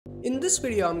In this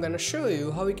video, I'm gonna show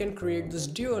you how we can create this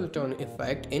dual tone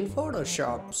effect in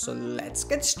Photoshop. So let's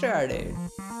get started.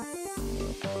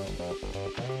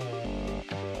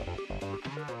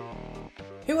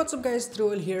 Hey, what's up guys,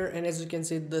 Dhruval here, and as you can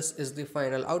see, this is the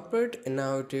final output. And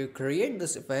now to create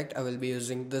this effect, I will be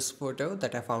using this photo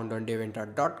that I found on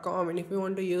deviantart.com, and if you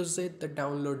want to use it, the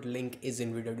download link is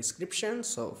in video description,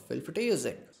 so feel free to use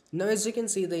it. Now as you can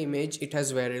see the image, it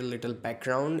has very little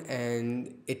background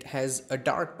and it has a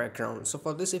dark background. So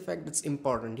for this effect, it's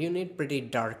important. You need pretty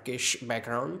darkish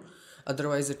background,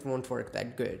 otherwise it won't work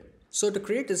that good. So to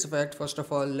create this effect, first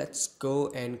of all, let's go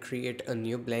and create a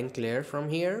new blank layer from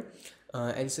here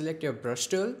and select your brush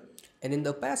tool. And in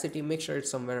the opacity, make sure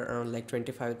it's somewhere around like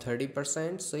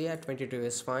 25-30%. So yeah, 22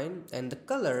 is fine. And the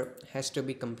color has to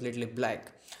be completely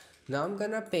black. Now I'm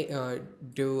gonna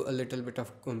do a little bit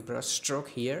of brush stroke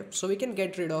here so we can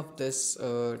get rid of this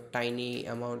tiny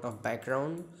amount of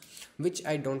background which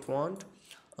I don't want.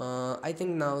 I think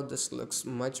now this looks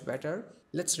much better.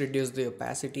 Let's reduce the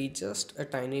opacity just a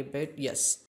tiny bit.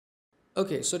 Yes.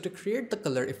 Okay, so to create the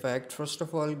color effect, first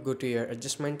of all, go to your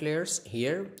adjustment layers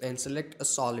here and select a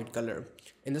solid color.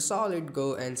 In the solid,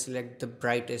 go and select the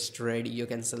brightest red you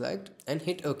can select and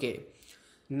hit OK.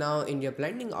 Now in your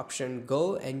blending option,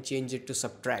 go and change it to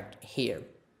subtract here.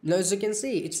 Now as you can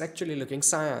see, it's actually looking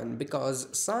cyan because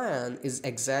cyan is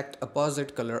exact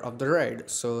opposite color of the red.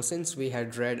 So since we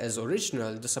had red as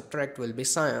original, the subtract will be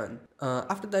cyan.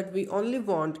 After that, we only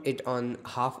want it on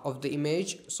half of the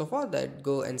image. So for that,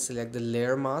 go and select the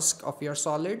layer mask of your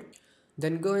solid.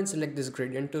 Then go and select this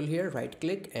gradient tool here, right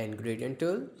click and gradient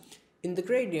tool. In the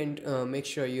gradient, make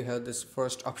sure you have this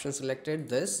first option selected,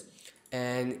 this.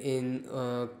 And in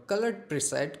colored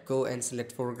preset, go and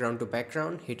select foreground to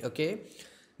background, hit OK.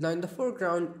 Now in the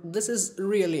foreground, this is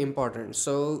really important,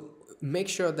 so make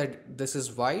sure that this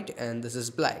is white and this is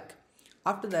black.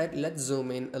 After that, let's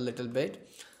zoom in a little bit.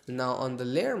 Now on the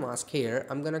layer mask here,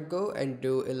 I'm gonna go and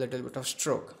do a little bit of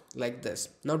stroke like this.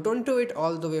 Now don't do it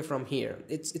all the way from here,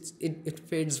 it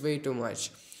fades way too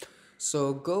much.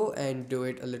 So go and do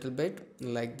it a little bit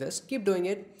like this, keep doing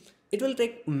it. It will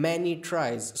take many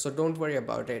tries, so don't worry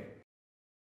about it.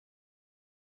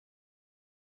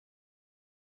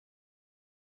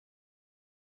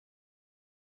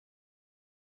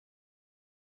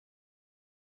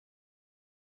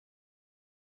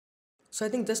 So I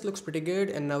think this looks pretty good,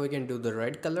 and now we can do the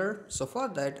red color. So for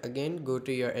that, again, go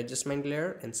to your adjustment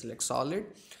layer and select solid.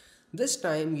 This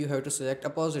time you have to select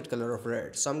opposite color of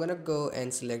red. So I'm gonna go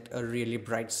and select a really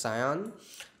bright cyan,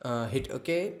 hit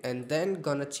OK, and then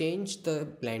gonna change the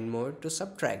blend mode to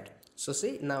subtract. So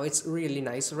see, now it's really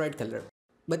nice red color,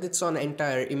 but it's on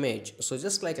entire image. So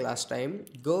just like last time,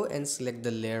 go and select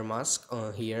the layer mask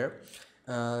here.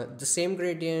 The same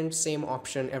gradient, same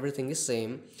option, everything is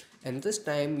same. And this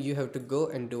time you have to go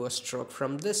and do a stroke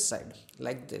from this side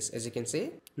like this, as you can see.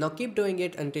 Now keep doing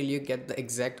it until you get the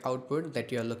exact output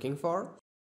that you are looking for.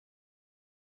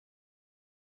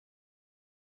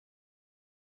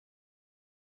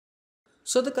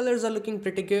 So the colors are looking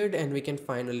pretty good and we can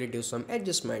finally do some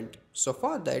adjustment. So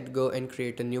for that, go and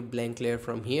create a new blank layer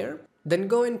from here. Then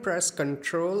go and press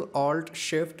Ctrl, Alt,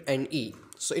 Shift and E.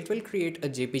 So it will create a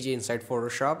JPG inside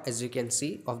Photoshop, as you can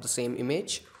see, of the same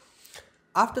image.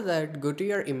 After that, go to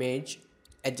your image,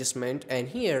 adjustment, and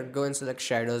here go and select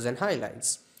shadows and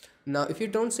highlights. Now if you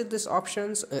don't see these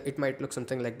options, it might look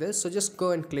something like this. So just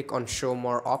go and click on show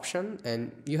more option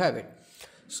and you have it.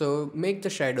 So make the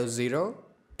shadow 0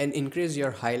 and increase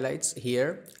your highlights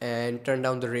here and turn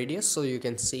down the radius so you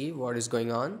can see what is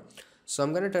going on. So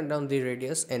I'm going to turn down the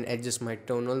radius and adjust my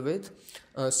tonal width.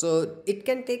 So it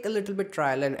can take a little bit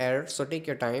trial and error, so take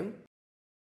your time.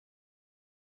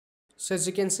 So as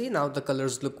you can see, now the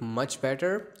colors look much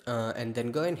better, and then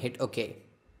go and hit OK.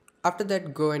 After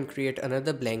that, go and create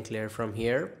another blank layer from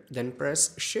here, then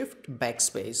press Shift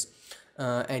Backspace,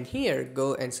 and here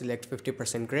go and select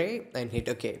 50% gray and hit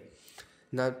OK.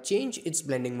 Now change its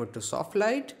blending mode to soft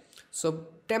light. So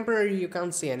temporary you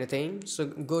can't see anything, so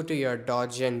go to your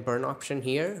dodge and burn option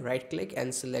here, right click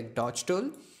and select dodge tool.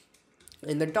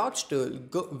 In the dodge tool,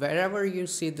 go wherever you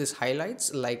see this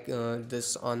highlights like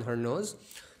this on her nose,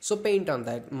 so paint on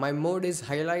that. My mode is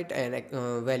highlight and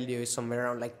value is somewhere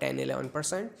around like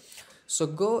 10-11%. So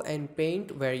go and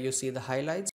paint where you see the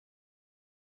highlights.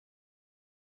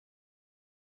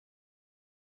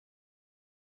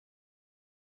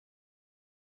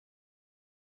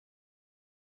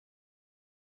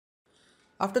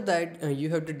 After that, you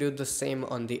have to do the same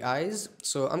on the eyes.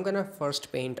 So I'm gonna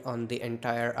first paint on the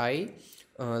entire eye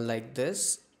like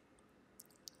this.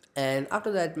 And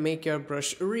after that, make your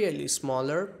brush really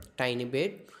smaller, tiny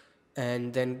bit,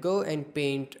 and then go and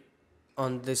paint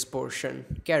on this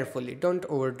portion carefully, don't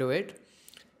overdo it.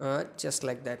 Just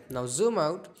like that. Now zoom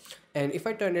out, and if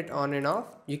I turn it on and off,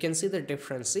 you can see the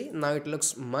difference. See, now it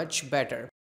looks much better.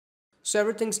 So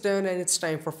everything's done and it's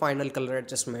time for final color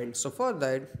adjustment. So for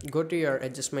that, go to your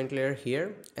adjustment layer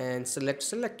here and select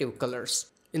selective colors.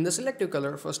 In the selective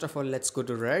color, first of all, let's go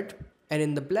to red, and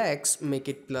in the blacks, make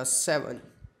it +7.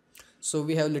 So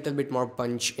we have a little bit more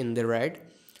punch in the red.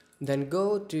 Then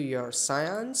go to your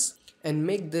cyans and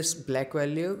make this black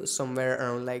value somewhere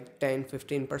around like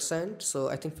 10-15%. So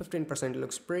I think 15%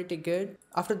 looks pretty good.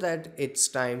 After that, it's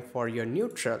time for your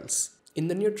neutrals. In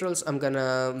the neutrals, I'm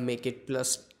gonna make it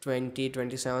 +20,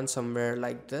 27, somewhere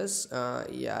like this.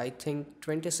 Yeah, I think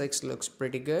 26 looks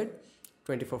pretty good.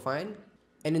 24 fine.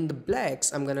 And in the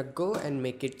blacks, I'm gonna go and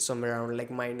make it somewhere around like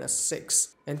 -6.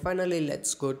 And finally,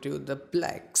 let's go to the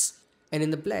blacks. And in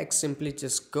the blacks, simply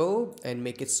just go and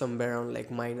make it somewhere around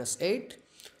like -8.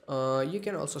 You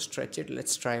can also stretch it.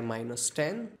 Let's try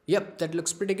 -10. Yep, that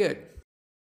looks pretty good.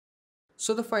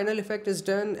 So the final effect is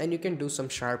done and you can do some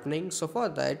sharpening. So for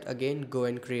that, again, go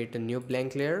and create a new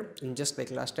blank layer, and just like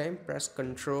last time, press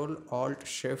Ctrl, Alt,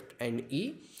 Shift and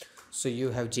E. So you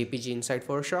have JPG inside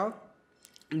Photoshop.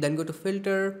 Then go to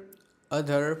filter,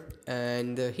 other,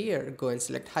 and here go and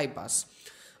select high pass.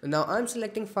 Now I'm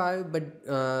selecting 5, but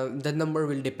the number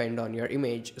will depend on your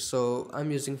image. So I'm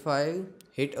using 5,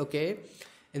 hit OK,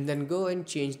 and then go and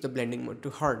change the blending mode to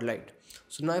hard light.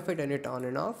 So now if I turn it on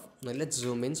and off, now let's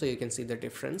zoom in so you can see the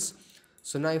difference.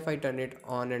 So now if I turn it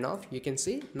on and off, you can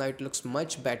see now it looks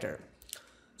much better.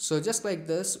 So just like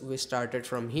this, we started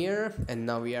from here and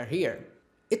now we are here.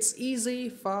 It's easy,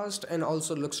 fast, and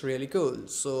also looks really cool.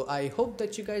 So I hope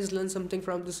that you guys learned something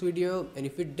from this video, and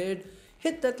if you did,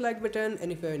 hit that like button,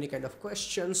 and if you have any kind of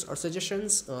questions or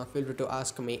suggestions, feel free to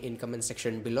ask me in comment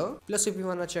section below. Plus, if you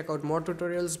wanna check out more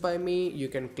tutorials by me, you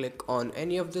can click on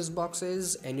any of these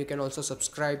boxes, and you can also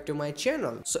subscribe to my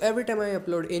channel. So every time I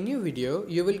upload a new video,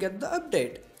 you will get the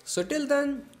update. So till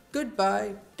then,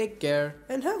 goodbye, take care,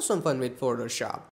 and have some fun with Photoshop.